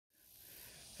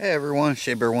Hey everyone,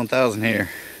 Shabear 1000 here.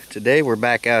 Today we're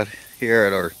back out here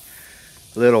at our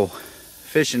little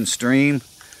fishing stream,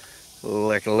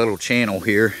 like a little channel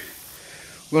here.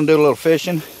 We're gonna do a little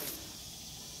fishing.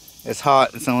 It's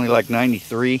hot. It's only like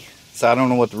 93, so I don't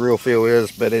know what the real feel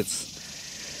is, but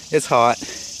it's hot.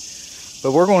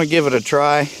 But we're gonna give it a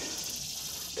try,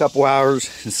 a couple hours,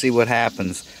 and see what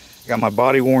happens. I got my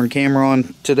body worn camera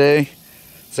on today,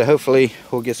 so hopefully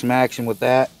we'll get some action with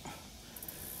that.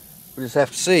 We just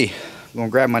have to see. I'm gonna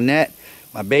grab my net,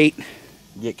 my bait,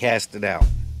 and get casted out.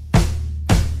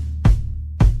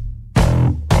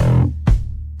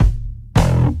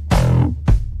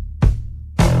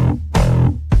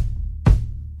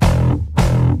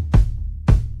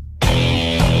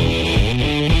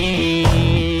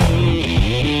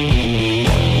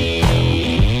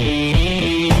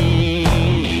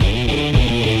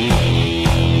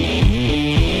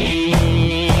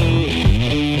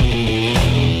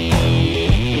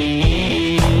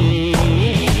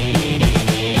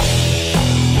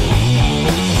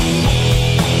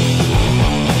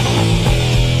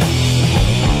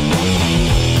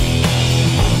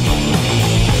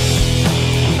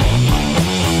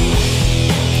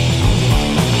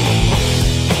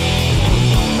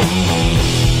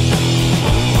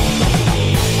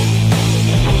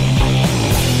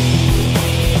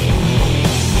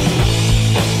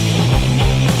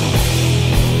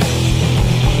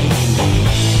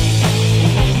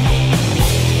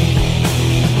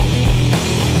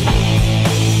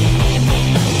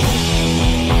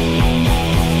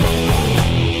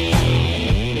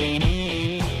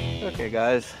 Okay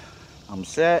guys, I'm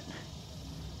set.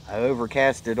 I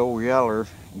overcasted Old Yeller,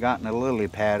 got in a lily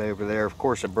pad over there. Of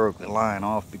course I broke the line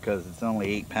off because it's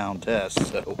only 8-pound test,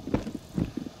 so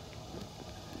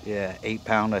yeah,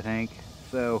 8-pound I think.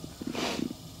 So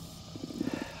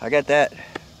I got that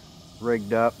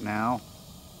rigged up now.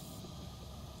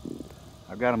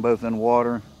 I've got them both in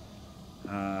water.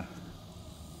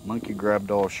 Monkey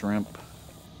grabbed all shrimp.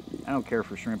 I don't care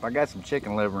for shrimp. I got some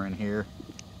chicken liver in here.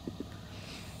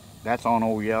 That's on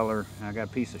Old Yeller. I got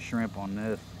a piece of shrimp on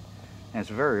this. And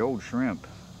it's a very old shrimp.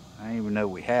 I didn't even know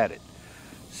we had it.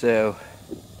 So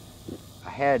I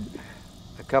had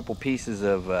a couple pieces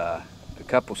of a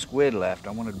couple squid left. I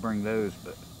wanted to bring those,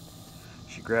 but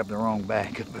she grabbed the wrong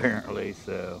bag apparently.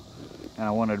 So, and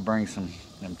I wanted to bring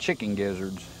them chicken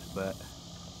gizzards, but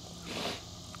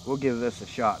we'll give this a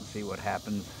shot and see what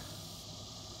happens.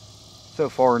 So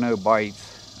far, no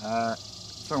bites.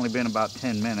 It's only been about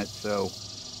 10 minutes, so.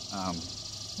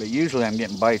 But usually I'm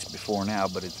getting bites before now,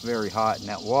 but it's very hot in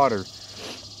that water.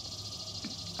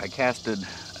 I casted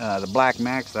the black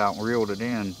max out and reeled it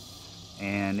in,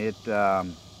 and it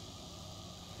had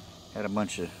a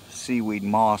bunch of seaweed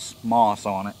moss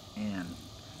on it, and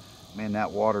man,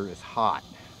 that water is hot.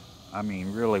 I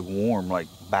mean, really warm, like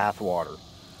bath water.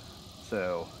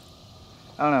 So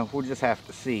I don't know, we'll just have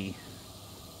to see.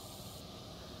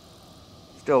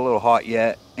 Still a little hot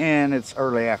yet, and it's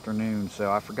early afternoon,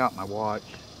 so I forgot my watch.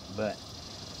 But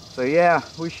so yeah,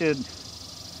 we should,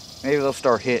 maybe they'll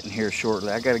start hitting here shortly.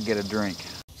 I gotta get a drink.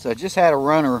 So I just had a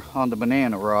runner on the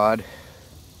banana rod.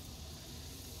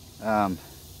 Now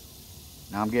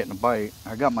I'm getting a bite.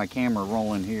 I got my camera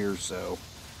rolling here, so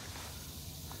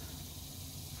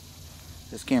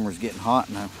this camera's getting hot,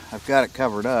 and I've got it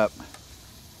covered up.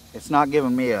 It's not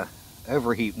giving me a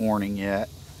overheat warning yet,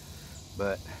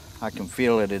 but I can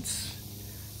feel it. It's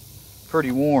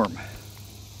pretty warm,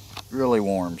 really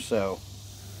warm. So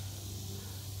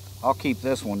I'll keep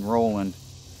this one rolling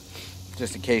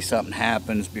just in case something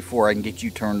happens before I can get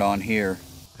you turned on here.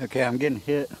 Okay, I'm getting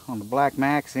hit on the black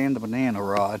max and the banana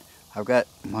rod. I've got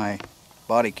my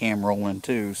body cam rolling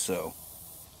too, so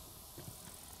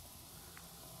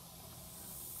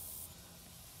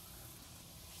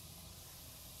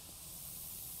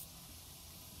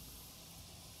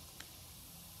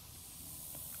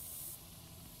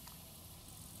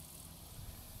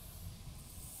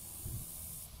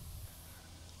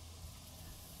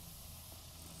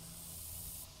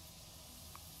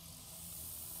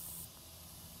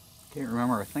can't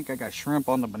remember. I think I got shrimp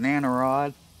on the banana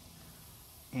rod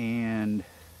and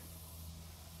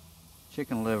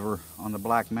chicken liver on the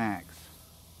black max.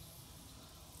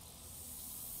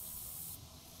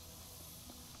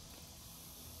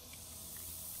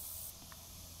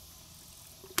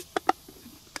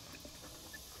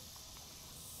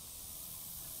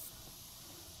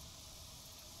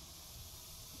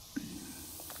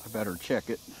 I better check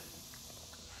it.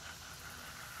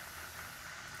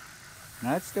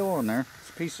 Now it's still on there.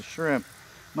 It's a piece of shrimp.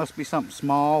 Must be something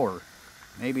small or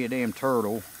maybe a damn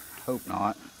turtle. Hope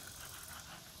not.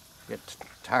 Get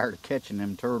tired of catching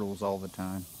them turtles all the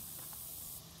time.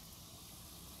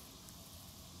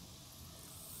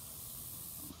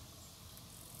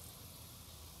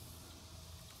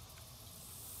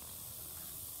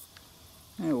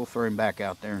 Yeah, we'll throw him back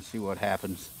out there and see what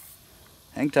happens.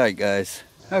 Hang tight, guys.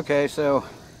 Okay, so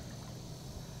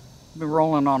I've been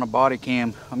rolling on a body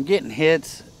cam. I'm getting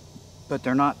hits, but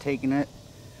they're not taking it.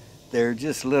 They're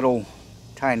just little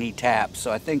tiny taps.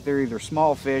 So I think they're either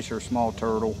small fish or small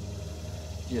turtle.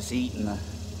 Just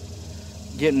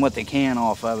getting what they can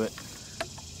off of it.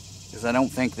 Because I don't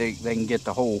think they can get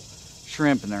the whole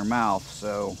shrimp in their mouth.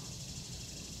 So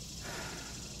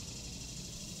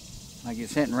like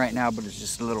it's hitting right now, but it's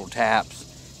just little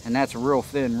taps. And that's a real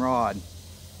thin rod.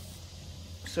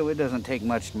 So it doesn't take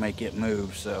much to make it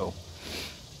move. So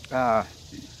I'll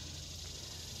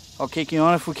kick you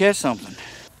on if we catch something.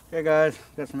 Okay guys,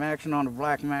 got some action on the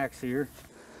Black Max here.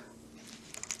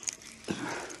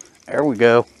 There we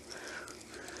go.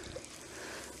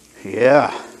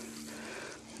 Yeah,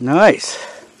 nice.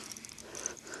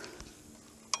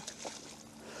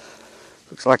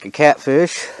 Looks like a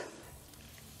catfish.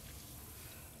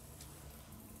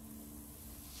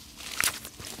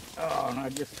 Oh, and I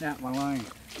just snapped my line.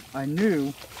 I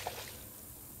knew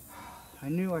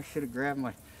I should have grabbed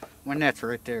my net's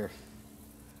right there.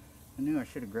 I knew I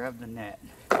should have grabbed the net.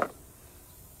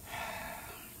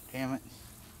 Damn it.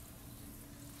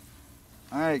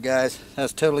 Alright guys,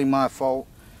 that's totally my fault.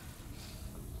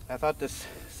 I thought this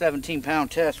 17-pound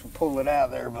test would pull it out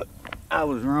of there, but I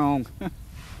was wrong.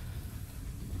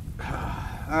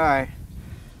 Alright,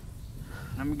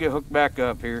 let me get hooked back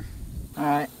up here.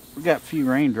 Alright, we got a few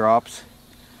raindrops.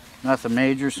 Nothing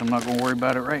major, so I'm not going to worry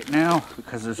about it right now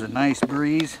because there's a nice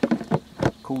breeze.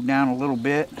 Cooled down a little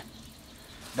bit.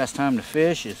 Best time to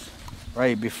fish is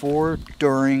right before,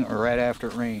 during, or right after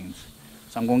it rains.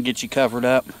 So I'm going to get you covered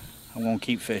up. I'm going to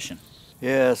keep fishing.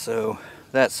 Yeah, so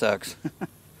that sucks.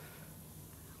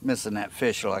 Missing that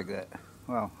fish like that.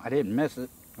 Well, I didn't miss it.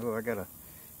 Oh, I got a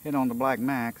hit on the Black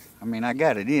Max. I mean, I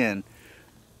got it in.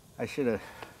 I should have.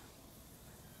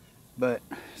 But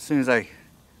as soon as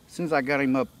I got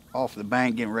him up off the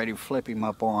bank, getting ready to flip him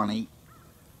up on, he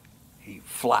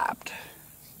flapped.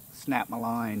 Snapped my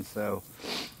line, so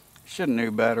should have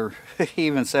knew better.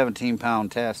 Even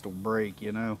 17-pound test will break,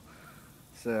 you know.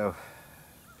 So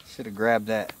should have grabbed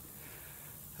that.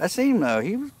 I seen him though.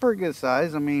 He was pretty good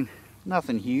size. I mean,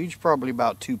 nothing huge, probably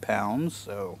about 2 pounds.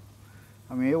 So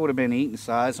I mean, it would have been eating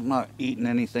size. I'm not eating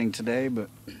anything today, but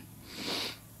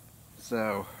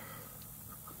so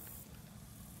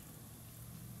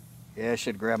yeah, I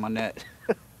should grab my net.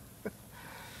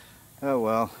 Oh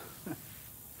well.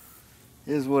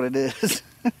 Is what it is.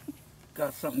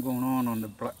 Got something going on the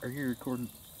black. Are you recording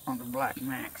on the Black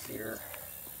Max here?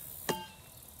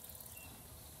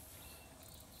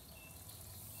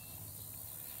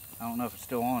 I don't know if it's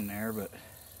still on there, but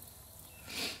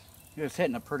it's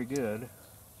hitting it pretty good.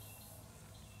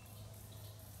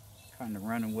 Kind of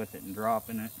running with it and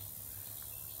dropping it.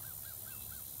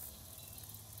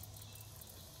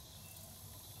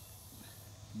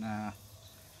 Nah,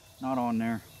 not on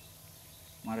there.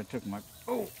 Might have took my,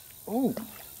 oh,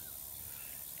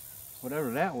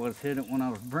 whatever that was hit it when I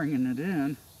was bringing it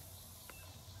in.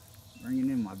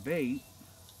 Bringing in my bait.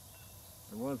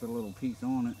 There was a little piece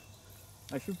on it.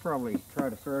 I should probably try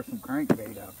to throw some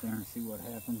crankbait out there and see what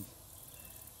happens.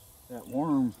 That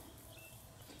worm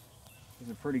is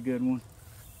a pretty good one.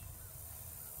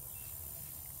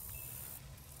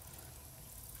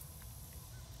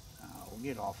 We'll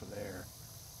get off of there.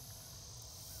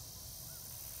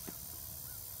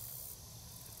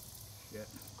 Shit,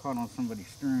 caught on somebody's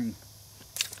string.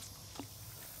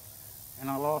 And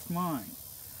I lost mine.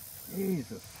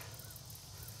 Jesus.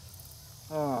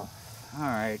 Oh,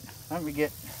 alright. Let me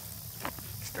get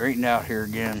straightened out here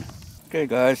again. Okay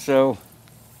guys, so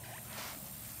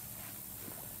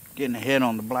getting a hit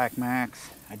on the Black Max.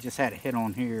 I just had a hit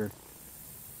on here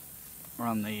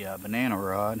on the banana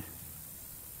rod.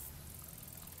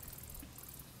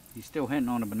 He's still hitting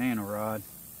on the banana rod.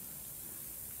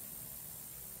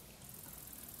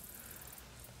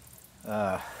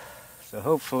 So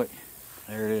hopefully,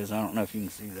 there it is. I don't know if you can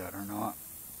see that or not.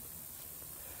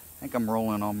 I think I'm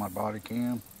rolling on my body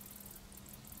cam.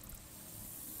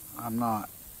 I'm not.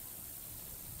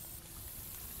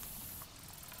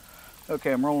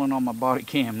 Okay, I'm rolling on my body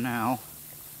cam now.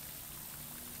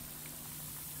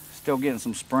 Still getting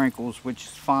some sprinkles, which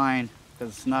is fine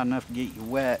because it's not enough to get you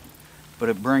wet, but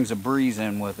it brings a breeze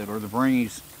in with it, or the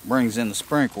breeze brings in the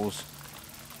sprinkles.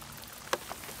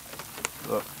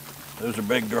 Look, those are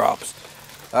big drops.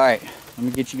 All right, let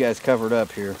me get you guys covered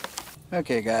up here.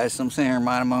 Okay guys, so I'm sitting here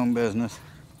minding my own business.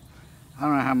 I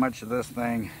don't know how much of this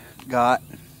thing got,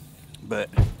 but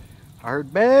I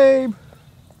heard, babe,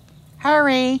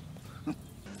 hurry.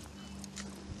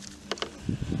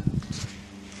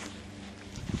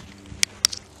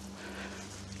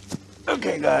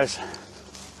 Okay, guys,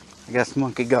 I guess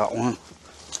Monkey got one.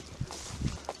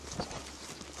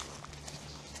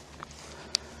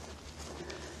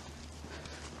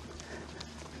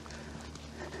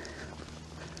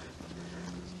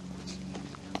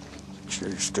 Sure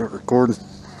you're still recording.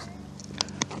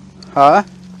 Huh?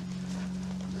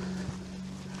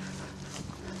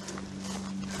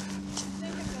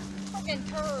 Fucking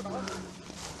turtle.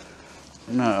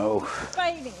 No.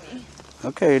 Fighting me.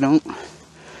 Okay, don't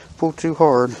pull too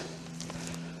hard.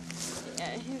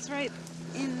 Yeah, he's right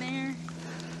in there.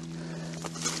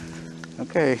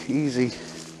 Okay, easy.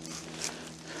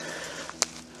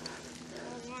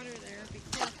 More water there, be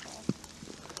careful.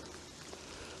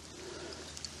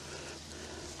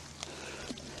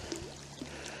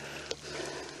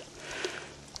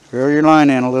 Reel your line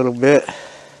in a little bit.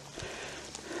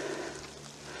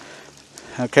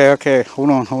 Okay, hold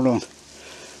on. You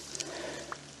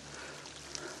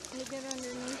get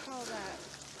underneath all that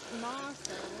moss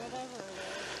or whatever it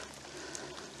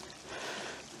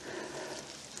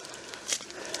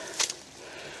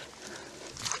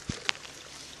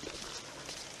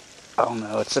is. Oh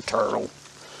no, it's a turtle.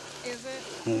 Is it?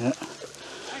 Yeah.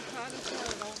 I caught a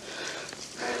turtle.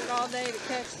 Waited all day to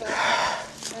catch that.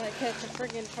 And I catch a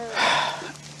friggin' turtle.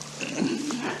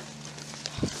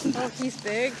 Oh, he's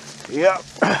big. Yep.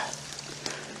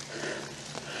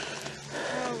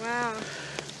 Oh, wow.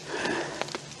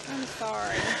 I'm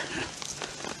sorry.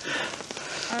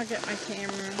 I'll get my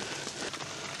camera.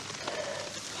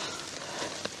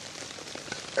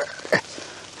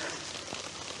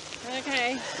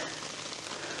 Okay.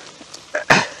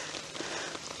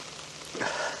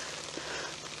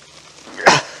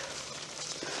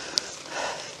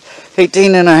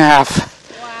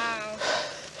 $18.5. Wow.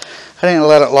 I didn't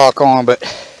let it lock on, but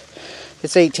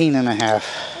it's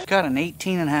 18.5. Got an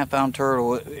 18.5 pound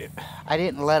turtle. I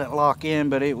didn't let it lock in,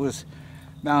 but it was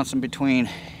bouncing between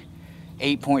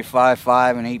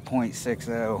 8.55 and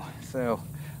 8.60. So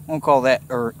I'm gonna call that,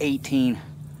 or 18. So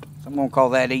I'm gonna call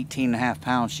that 18.5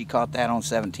 pounds. She caught that on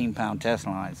 17-pound test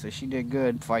line, so she did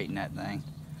good fighting that thing.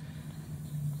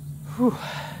 Whew.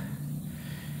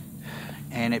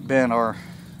 And it bent our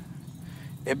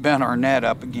net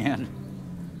up again.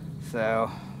 So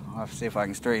I'll have to see if I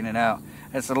can straighten it out.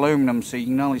 It's aluminum, so you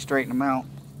can only straighten them out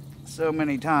so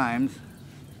many times.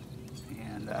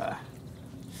 And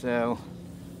so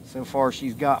far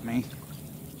she's got me.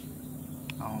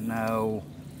 Oh no.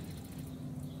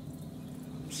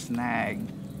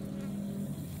 Snagged.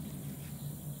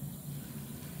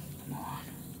 Come on.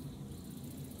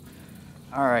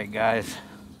 Alright guys.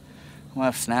 I'm gonna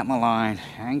have to snap my line.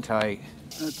 Hang tight.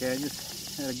 Okay, I just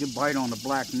had a good bite on the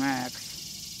black max.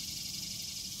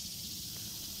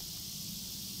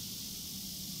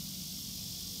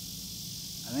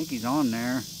 I think he's on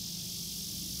there.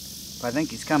 But I think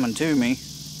he's coming to me.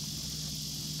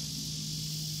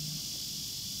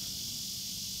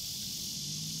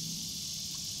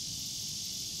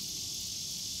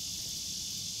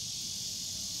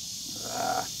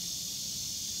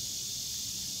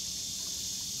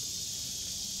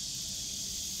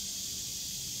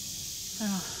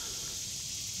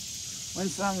 Win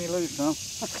some, you lose some.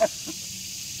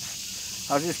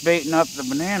 I was just baiting up the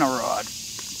banana rod,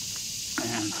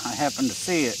 and I happened to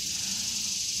see it.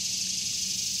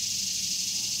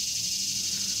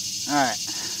 Alright.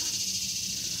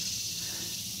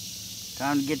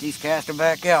 Time to get these caster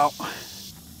back out.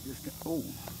 Oh,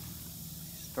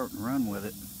 starting to run with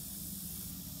it.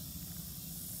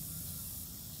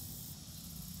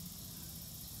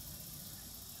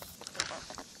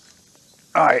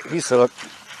 Alright, he's hooked.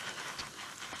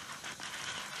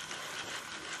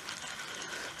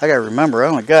 I gotta remember, I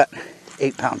only got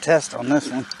 8-pound test on this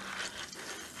one.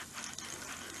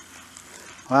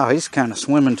 Wow, he's kind of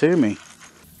swimming to me.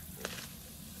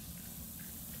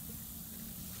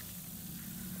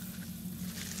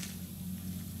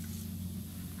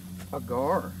 A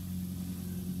gar.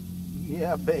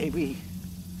 Yeah, baby.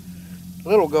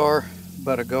 Little gar,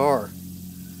 but a gar.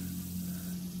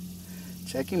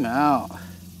 Check him out.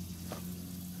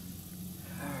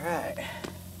 Alright.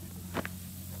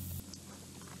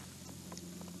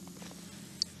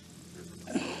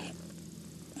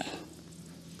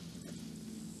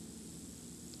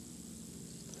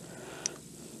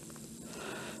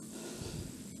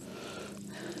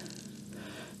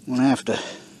 I'm gonna have to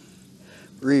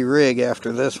re-rig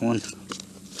after this one.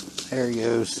 There he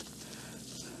goes.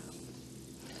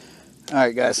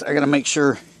 Alright guys, I gotta make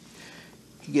sure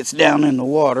he gets down in the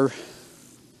water.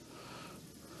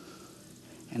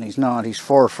 And he's not, he's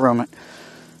far from it.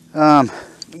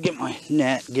 Get my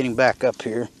net, getting back up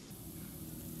here.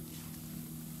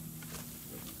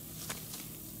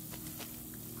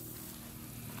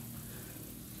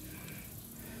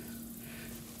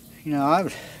 You know,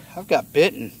 I've got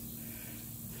bitten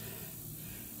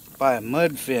by a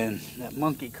mudfin that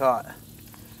monkey caught. I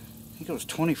think it was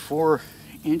 24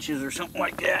 inches or something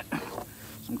like that.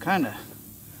 So I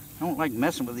don't like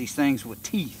messing with these things with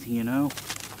teeth, you know.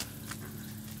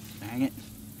 Dang it.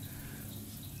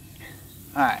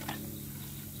 Alright.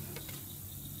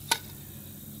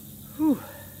 Whew.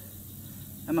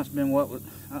 That must have been what was,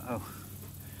 uh-oh.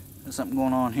 There's something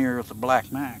going on here with the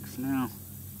Black Max now.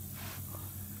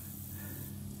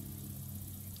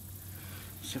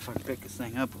 See if I can pick this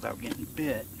thing up without getting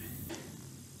bit.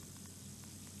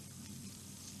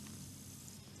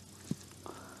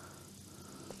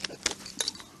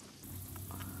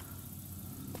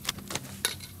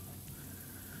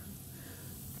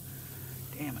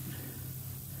 Damn it.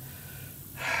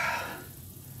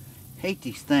 Hate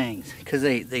these things because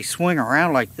they swing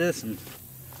around like this and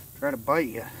try to bite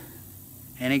you.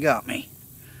 And he got me.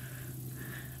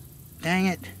 Dang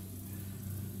it.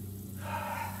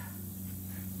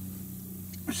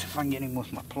 Let's see if I can get him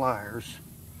with my pliers.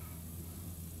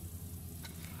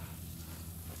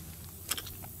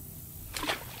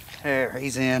 There,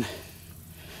 he's in.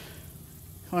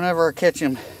 Whenever I catch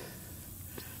him,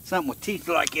 something with teeth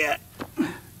like that,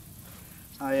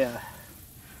 I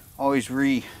always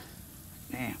hook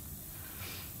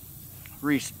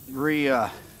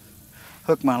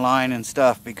my line and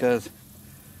stuff, because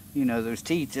you know, those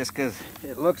teeth, just because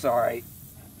it looks alright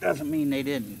doesn't mean they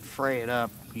didn't fray it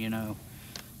up, you know.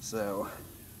 So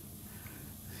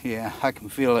yeah, I can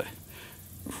feel it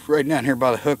right down here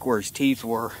by the hook where his teeth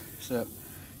were. So,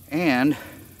 and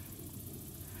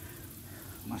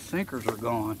my sinkers are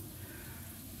gone.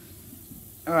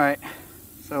 Alright,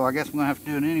 so I guess I'm gonna have to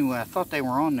do it anyway. I thought they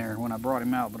were on there when I brought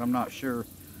him out, but I'm not sure.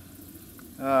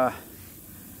 Alright,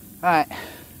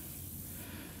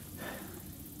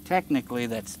 technically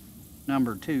that's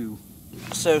number 2.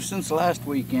 So since last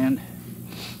weekend,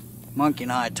 Monkey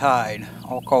and I tied.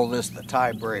 I'll call this the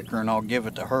tiebreaker and I'll give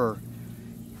it to her.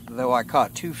 Though I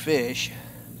caught 2 fish,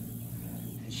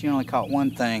 she only caught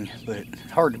 1 thing, but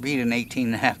it's hard to beat an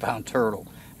 18.5 pound turtle.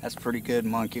 That's pretty good,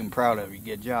 Monkey. I'm proud of you.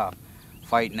 Good job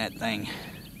fighting that thing.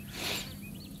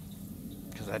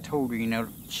 Because I told her, you know,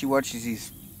 she watches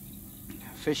these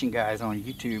fishing guys on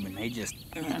YouTube and they just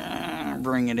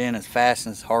bring it in as fast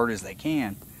and as hard as they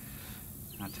can.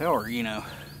 I tell her, you know,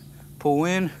 pull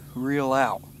in, reel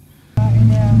out.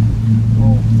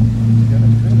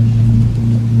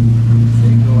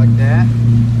 Like that.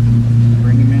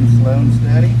 Bring him in slow and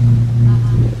steady.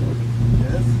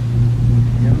 Yes.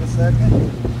 Give him a second.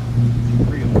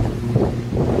 Reel.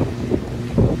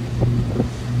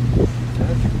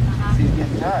 Yes. See, he's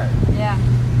getting tired. Yeah.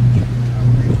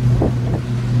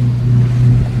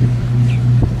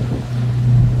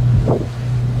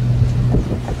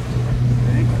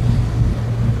 Okay.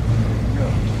 Go.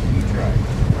 You try.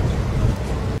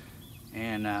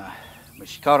 And but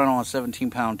she caught it on a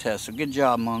 17-pound test, so good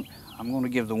job, Monk. I'm going to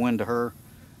give the win to her,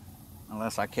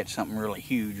 unless I catch something really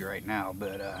huge right now,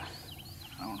 but I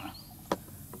don't know.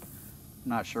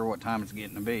 Not sure what time it's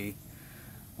getting to be.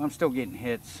 I'm still getting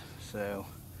hits, so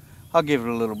I'll give it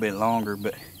a little bit longer,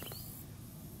 but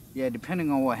yeah, depending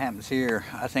on what happens here,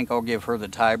 I think I'll give her the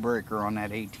tiebreaker on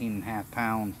that 18.5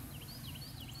 pound.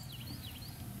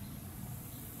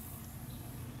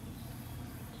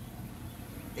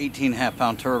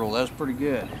 £18.5 turtle. That's pretty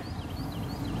good.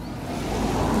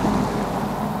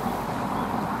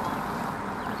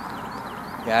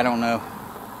 Yeah, I don't know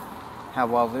how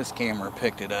well this camera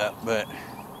picked it up, but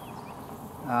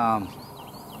I'll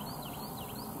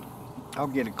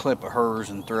get a clip of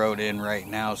hers and throw it in right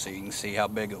now so you can see how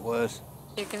big it was.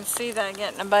 You can see that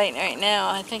getting a bite right now.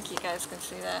 I think you guys can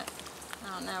see that. I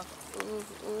don't know. Ooh,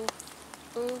 ooh,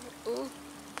 ooh, ooh.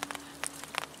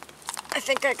 I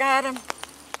think I got him.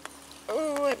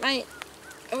 Ooh, it might.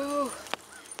 Ooh.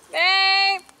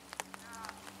 Babe!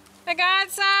 I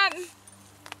got something.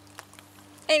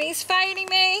 And he's fighting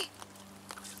me.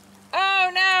 Oh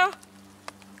no.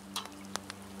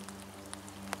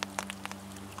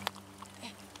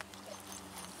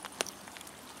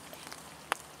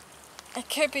 It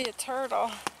could be a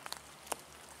turtle.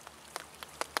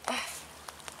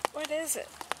 What is it?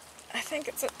 I think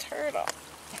it's a turtle.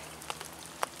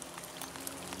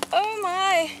 Oh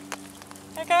my.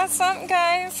 I got something,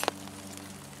 guys.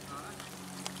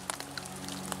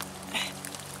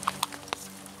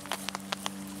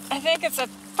 think it's a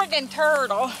friggin'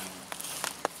 turtle.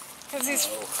 Because he's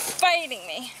biting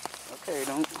me. Okay,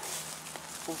 don't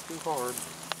pull too hard.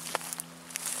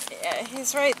 Yeah,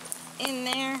 he's right in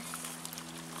there.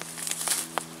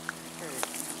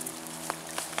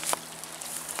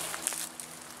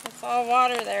 It's all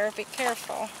water there, be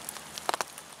careful.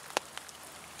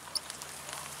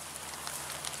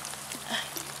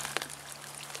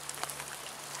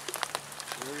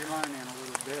 Reel your line in a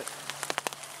little bit.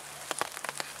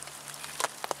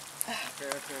 Okay,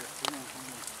 okay. Come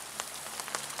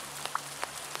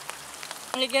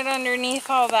on. You get underneath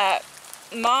all that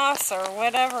moss or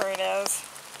whatever it is.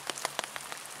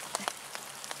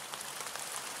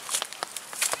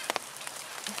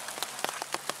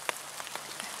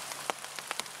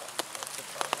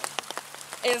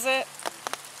 Is it?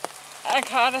 I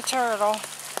caught a turtle.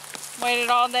 Waited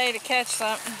all day to catch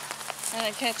something. And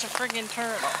I catch a friggin'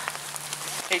 turtle.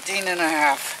 18 and a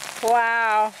half.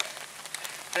 Wow.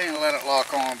 I didn't let it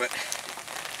lock on, but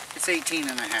it's 18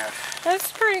 and a half.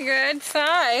 That's pretty good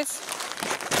size.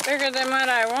 Bigger than what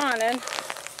I wanted.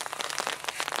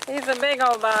 He's a big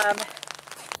old bob.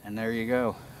 And there you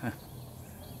go.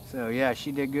 So yeah,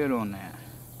 she did good on that.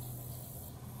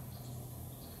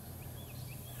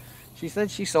 She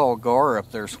said she saw a gar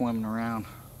up there swimming around.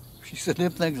 She said,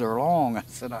 them things are long. I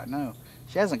said, I know.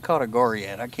 She hasn't caught a gar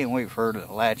yet. I can't wait for her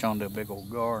to latch onto a big old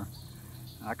gar.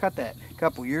 I caught that a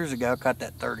couple years ago. I caught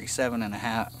that 37 and a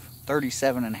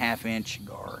half inch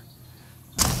gar.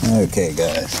 Okay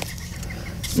guys,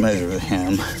 let's measure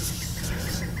him.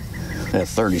 Got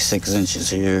 36 inches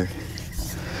here.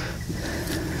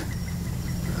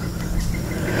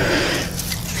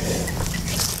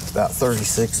 About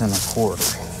 36 and a quarter.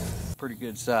 Pretty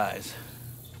good size.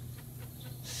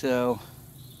 So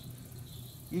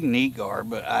you can eat gar,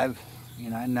 but I've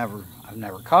never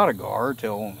caught a gar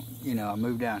till I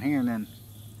moved down here, and then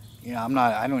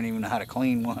I don't even know how to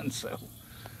clean one, so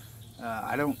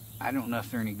I don't know if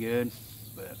they're any good,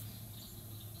 but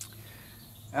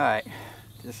all right,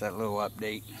 just that little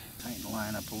update. Tighten the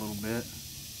line up a little bit.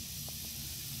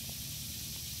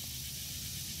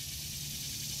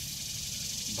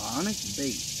 Bionic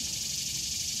bait.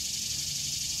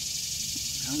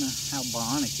 I don't know how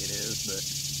bionic it is, but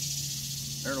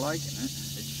they're liking it.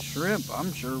 It's shrimp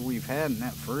I'm sure we've had in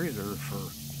that freezer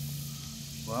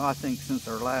for, well, I think since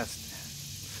our last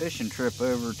fishing trip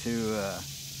over to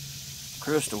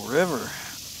Crystal River,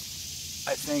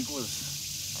 I think was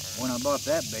when I bought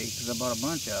that bait, because I bought a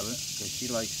bunch of it, because she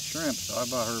likes shrimp, so I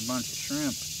bought her a bunch of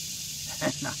shrimp,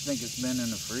 and I think it's been in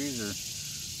the freezer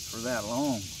for that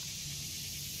long.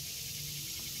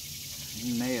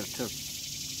 He may have took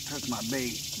my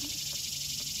bait.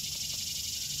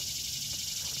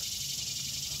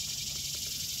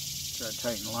 Try to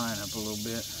tighten the line up a little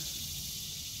bit.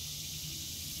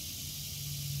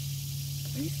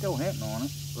 He's still hitting on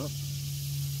it. Look.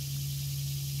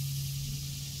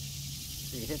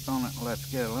 See, he hits on it and lets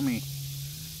go. Let me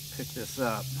pick this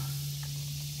up.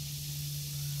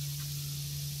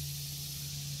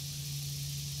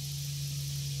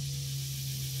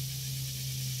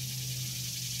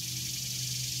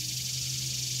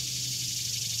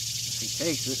 If he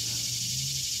takes it,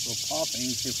 we'll pop him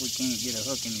and see if we can't get a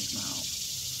hook in his mouth.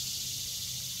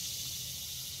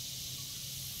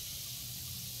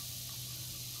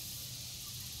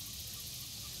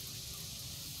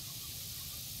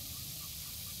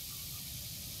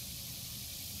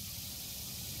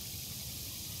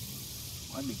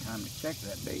 Might be time to check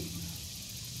that bait.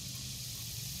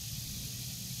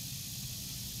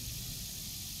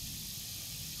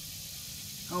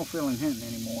 I don't feel him hitting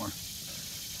anymore.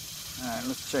 Alright,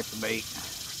 let's check the bait.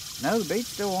 No, the bait's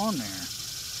still on there.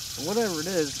 But whatever it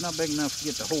is, it's not big enough to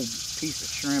get the whole piece of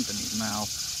shrimp in his mouth.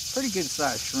 Pretty good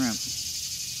sized shrimp.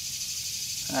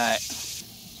 Alright.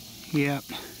 Yep,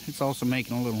 it's also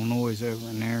making a little noise over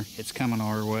in there. It's coming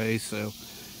our way, so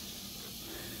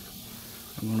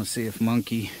I'm gonna see if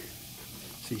Monkey,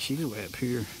 see, she's way up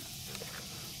here.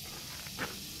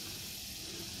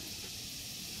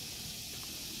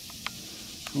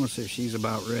 I wanna see if she's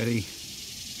about ready.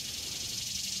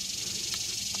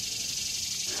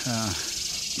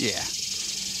 Yeah.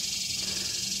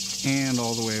 And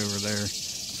all the way over there.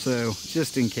 So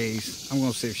just in case, I'm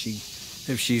gonna see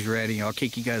if she's ready. I'll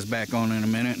kick you guys back on in a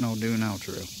minute and I'll do an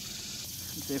outro.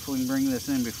 Let's see if we can bring this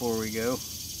in before we go.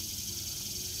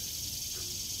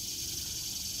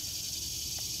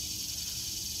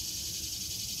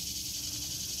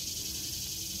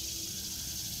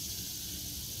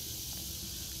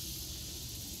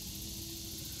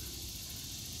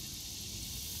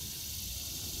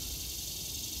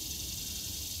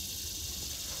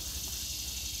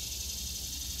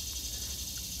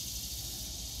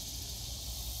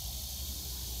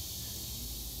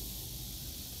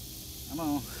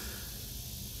 on.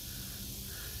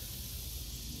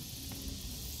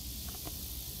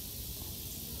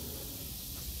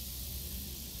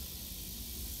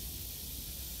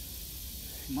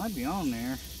 He might be on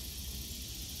there.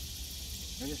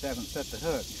 I just haven't set the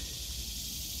hook.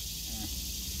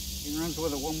 He runs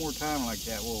with it one more time like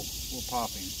that, we'll pop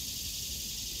him.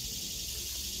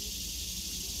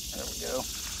 There we go.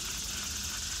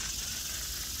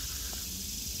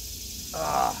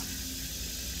 I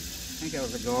think that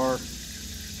was a gar.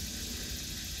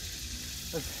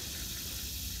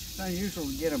 It's unusual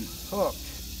to get them hooked.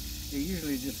 They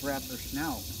usually just wrap their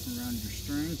snout around your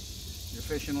string, your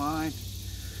fishing line.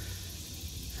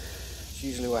 It's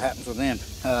usually what happens with them.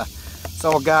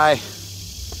 Saw a guy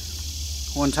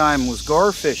one time was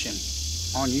gar fishing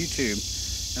on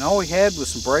YouTube, and all he had was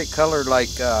some bright colored like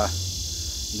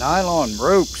nylon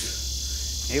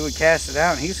ropes. He would cast it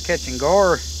out and he was catching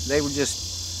gar. They would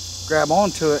just grab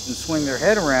onto it and swing their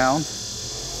head around,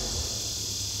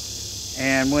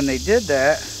 and when they did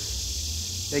that,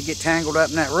 they get tangled up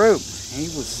in that rope. He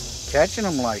was catching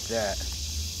them like that.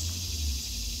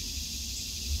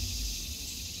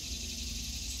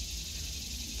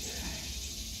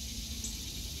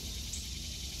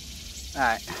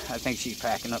 Alright, I think she's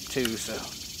packing up too, so.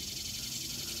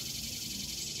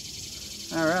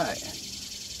 Alright.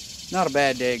 Not a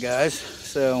bad day, guys.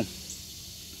 So,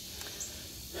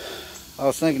 I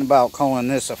was thinking about calling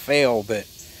this a fail, but,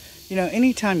 you know,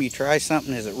 anytime you try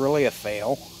something, is it really a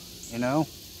fail? You know?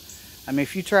 I mean,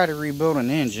 if you try to rebuild an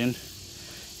engine,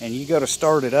 and you go to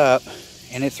start it up,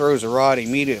 and it throws a rod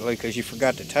immediately because you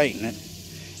forgot to tighten it,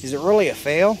 is it really a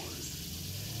fail?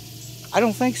 I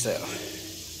don't think so.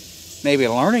 Maybe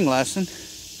a learning lesson.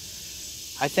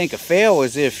 I think a fail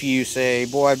is if you say,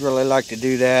 boy, I'd really like to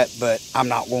do that, but I'm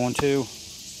not going to.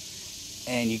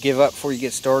 And you give up before you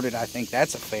get started. I think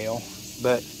that's a fail.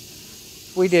 But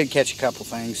we did catch a couple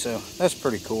things, so that's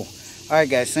pretty cool. Alright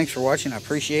guys, thanks for watching. I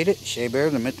appreciate it. Shea Bear,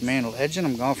 the Myth, the Man, the Legend.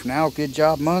 I'm gone for now. Good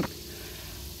job, Monk.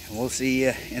 And we'll see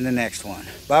you in the next one.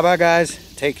 Bye-bye, guys.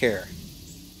 Take care.